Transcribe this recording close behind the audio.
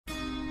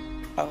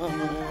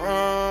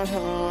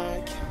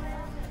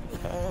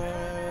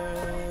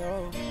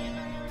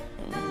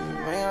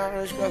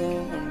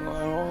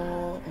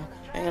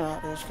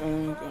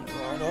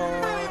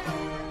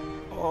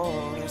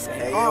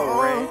Hey,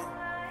 yo, Ray,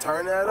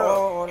 turn that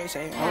up. They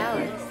say,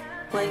 Alice,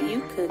 what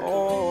you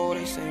cooking?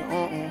 they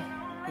say,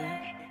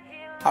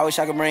 I wish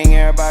I could bring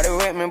everybody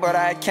with me, but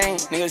I can't.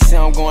 Niggas see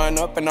I'm going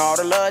up and all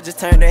the love just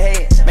turned to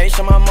hate. Make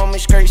sure my mama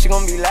straight, she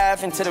gon' be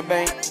laughing to the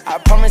bank. I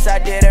promise I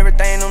did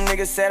everything them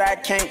niggas said I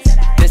can't.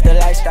 This the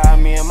lifestyle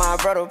me and my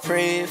brother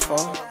prayed for.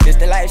 This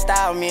the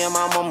lifestyle me and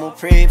my mama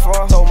prayed for.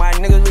 Told my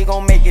niggas we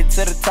gon' make it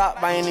to the top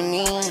by any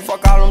means.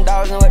 Fuck all them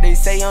dogs and what they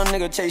say, young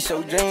nigga chase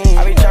your dreams.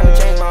 I be tryna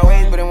change my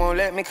ways, but it won't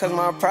let me cause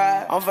my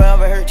pride. I'm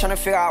forever hurt tryna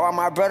figure out why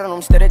my brother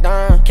them steady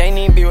dying. Can't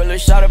even be with lil'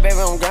 shawty, baby,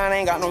 I'm grind,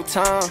 ain't got no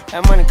time.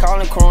 That money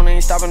calling, corona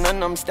ain't stopping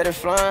nothing, I'm steady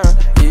flying.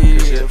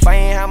 Yeah, if I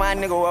ain't have my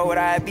nigga, where would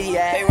I be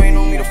at? They waiting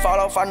on me to fall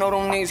off, I know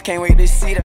them niggas can't wait to see that.